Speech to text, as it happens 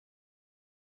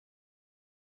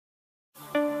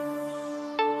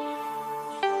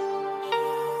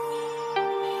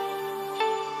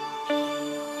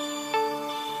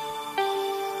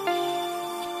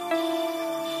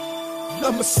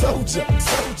I'm a soldier.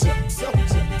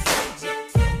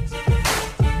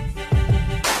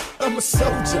 I'm a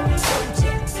soldier.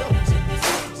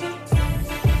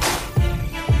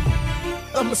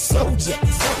 I'm a soldier.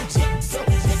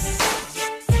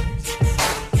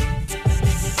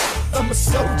 I'm a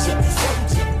soldier.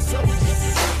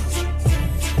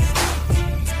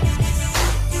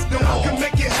 No one can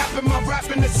make it happen. My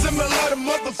rapping is similar to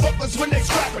motherfuckers when they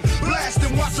scrapping. Blast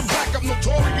and watch them back. I'm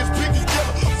notorious, biggie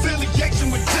killer.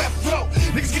 Affiliation with death row.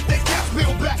 Niggas get their gas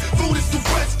bill back. Food is the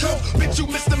West Coast. Bitch, you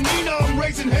misdemeanor. I'm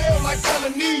raising hell like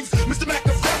felonies. Mr.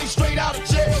 Machiavelli straight out of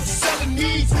jail. Selling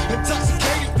needs.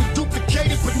 Intoxicated, we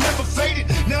duplicated, but never faded.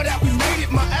 Now that we made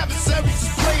it, my adversaries is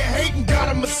player hating. Got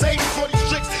a Mercedes for these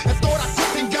tricks. I thought I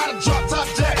quit and got a drop top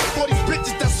jack. For these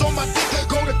bitches that's on my dick.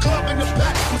 Go to club in the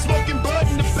back. I'm smoking bud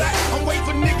in the back. I'm waiting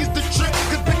for niggas to trip.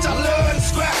 Cause bitch, I love to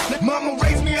scrap. Mama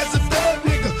raised me as a thug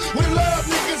nigga. With love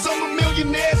niggas, I'm a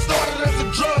millionaire. Started as a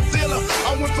drug dealer.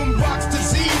 I went from rocks to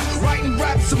Z's. Writing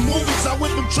raps and movies. I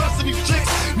went from trusting these chicks.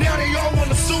 Now they all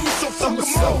wanna sue me, so fuck them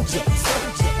all.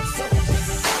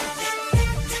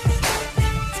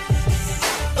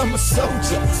 I'm a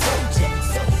soldier.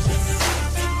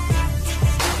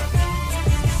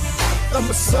 I'm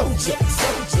a soldier.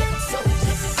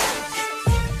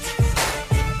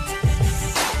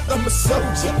 I'm a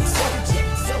soldier.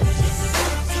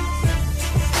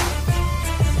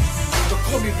 Don't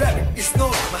call me rabbit, it's not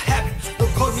my habit.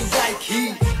 Don't call me like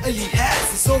he only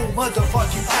has his own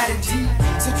motherfucking identity.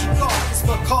 Since you got it's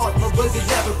my card, my brother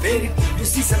never paid it. You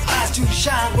see some eyes to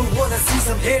shine, but wanna see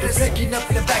some haters. We're breaking up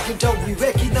in the back and down, we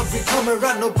waking up, we come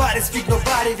around. Nobody speak,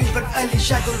 nobody we but only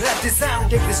shackle rap this sound.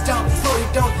 Take this down, slow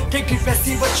it down, take it back,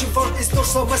 see what you found. It's not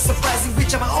so much surprising,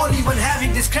 which I'm the only one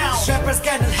having this crown. Rappers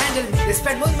cannot handle me, they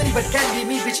spend more money but can't be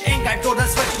me. Which ain't got told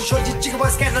us what to show you. Chicken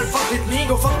boys cannot fuck with me.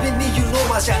 Don't fuck with me, you know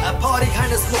my style. I party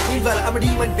kinda smoke meanwhile I'm a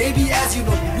demon baby, as you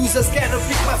know. Losers cannot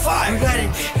pick my fire. We're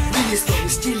riding really slow, we're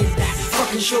stealing that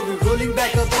fucking show. We're rolling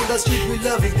back up on the street, we're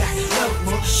loving that. Love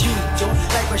more, you don't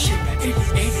like my shit. It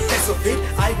ain't that so fit,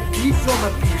 I keep on my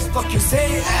peers. Fuck you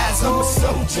say, asshole. I'm a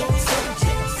soldier.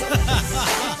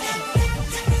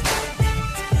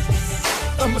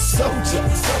 I'm a soldier.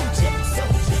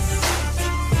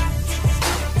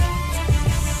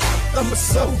 I'm a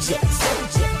soldier.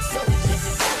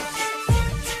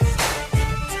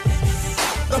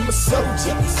 I'm a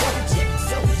soldier.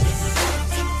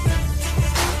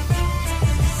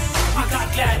 I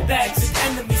got glad bags and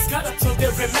enemies cut up so they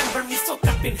remember me. Soaked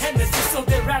up in Hennessy so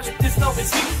their relatives know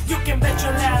it's me. You can bet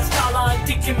your last dollar and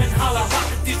dig him and holler. Rock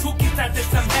with these hookies that there's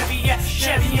some heavy ass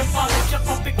Chevy and polish up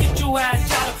and get your ass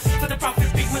shot up. For the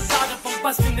profit big without up, I'm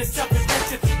busting this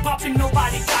self-invented. Popping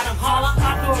nobody got him holler.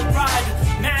 I go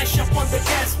ride, mash up on the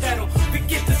gas pedal. We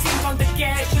get the scene on the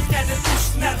gas instead of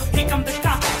push smell. Here come the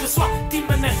cop, the SWAT,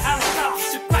 demon and helicopter.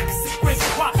 Shit like it's crazy,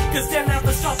 why? Cause they'll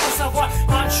never stop us. I want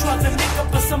on shrugs and make up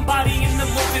for somebody in the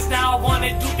movies. Now I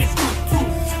wanna do it true.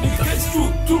 Because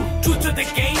true to the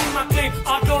game. I claim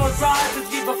outdoor rides,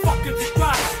 just give a fuck if it's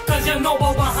dry. Cause you know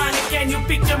what behind it. Can you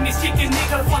picture me sticking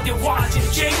nigga for the watching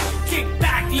chain? Kick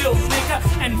back, little nigga,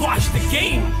 and watch the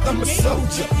game. I'm a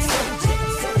soldier.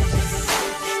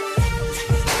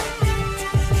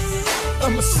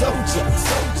 I'm a soldier.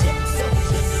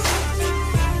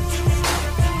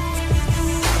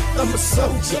 I'm a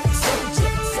soldier.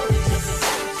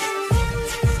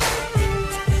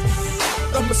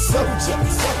 I'm a soldier.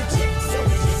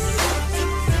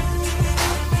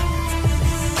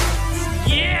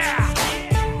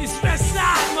 Yeah, it's West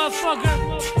Side, motherfucker.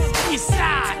 East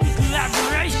Side,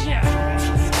 collaboration.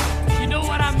 You know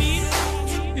what I mean?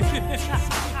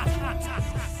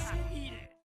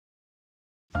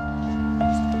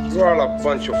 You're all a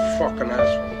bunch of fucking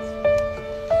assholes.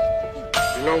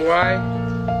 You know why?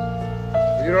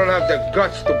 You don't have the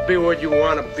guts to be what you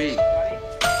want to be.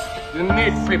 You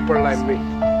need people like me.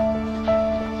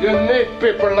 You need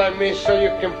people like me so you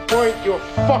can point your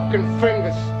fucking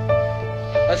fingers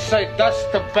and say, that's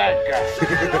the bad guy.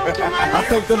 I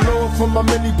thank the Lord for my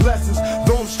many blessings.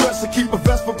 Though I'm stressed, I keep a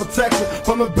vest for protection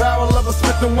from the barrel of a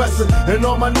Smith & Wesson. And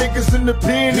all my niggas in the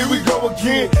pen, here we go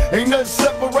again. Ain't nothing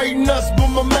separating us but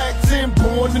my Mac 10.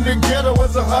 Born in the ghetto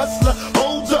as a hustler.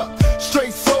 Hold up,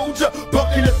 straight soldier,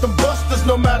 bucking at the busters.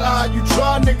 No matter how you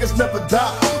try, niggas never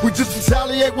die. We just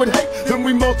retaliate with hate, then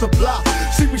we multiply.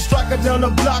 See me striking down the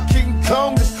block, King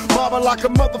Kong. Just mobbing like a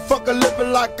motherfucker,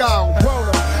 living like I don't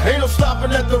wanna. Ain't no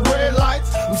stopping at the red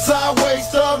lights. I'm sideways,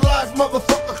 thug life,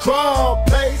 motherfucker, crime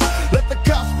pace. Let the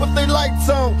cops put their lights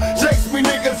on. Chase me,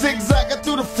 nigga, zigzagging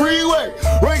through the freeway.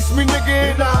 Race me,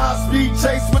 nigga, in a high-speed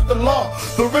chase with the law.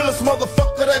 The realest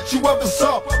motherfucker that you ever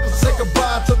saw. Say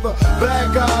goodbye to the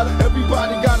bad guy. Everybody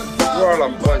all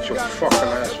a bunch of fucking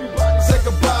assholes. Say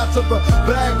goodbye to the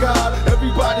bad guy.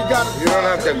 Everybody gotta You don't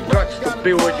have the guts to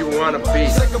be what you wanna be.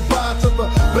 Say goodbye to the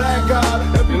bad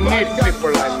guy. Everybody need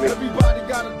people like me. Everybody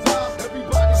gotta die.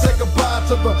 Everybody say goodbye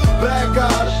to the bad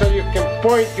guy. So you can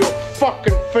point your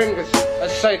fucking fingers and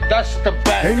say that's the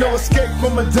bad Ain't no guy. escape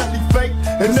from a deadly fate.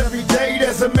 And every day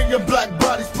there's a million black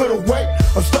bodies put away.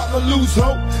 I'm starting to lose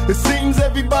hope. It seems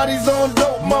everybody's on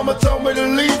dope. Mama told me to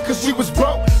leave cause she was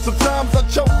broke. Sometimes I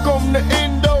choke on the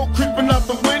endo, creeping out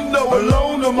the window.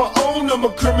 Alone on my own, I'm a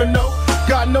criminal.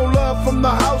 Got no love from the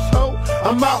household.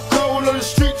 I'm out cold on the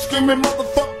street screaming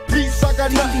motherfuck peace. I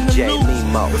got nothing to lose,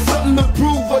 but something to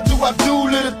prove. What do I do?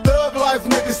 Live a thug life,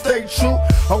 nigga, stay true.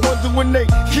 I wonder when they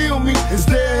kill me, is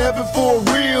there heaven for a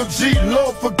real G?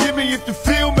 Lord, forgive me if you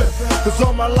feel me, cause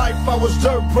all my life I was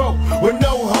dirt broke, with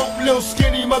no hope, little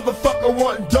skinny motherfucker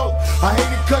wanting dope. I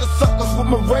hated cutting suckers with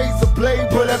my razor blade,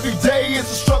 but every day is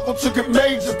a struggle to get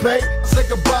major pay. Say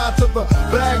goodbye to the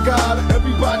bad guy,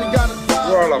 everybody gotta die.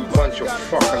 You're all a bunch of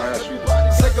fucking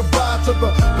assholes. Say goodbye to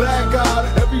the bad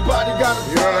guy, everybody gotta die.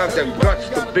 You don't have the guts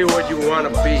to be what you wanna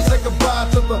be. Say goodbye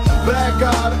to the bad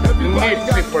guy, everybody need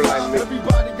gotta people die. like me.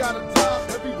 Everybody gotta die.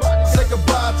 Everybody say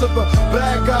goodbye to the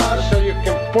bad guy. So you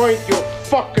can point your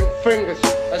fucking fingers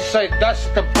and say that's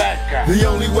the bad guy. The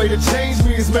only way to change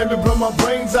me is maybe blow my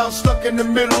brains out. Stuck in the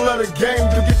middle of the game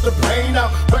to get the pain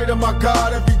out. Pray to my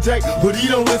God every day, but he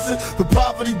don't listen. The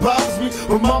poverty bothers me.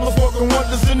 When mama's working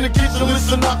wonders in the kitchen,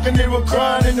 listen, knocking, they were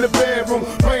crying in the bedroom,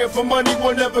 praying for money,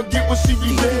 won't never get what she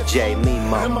be dead. DJ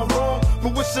Mimo. Am I wrong for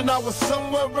wishing I was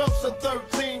somewhere else at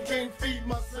 13? Can't feed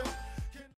myself.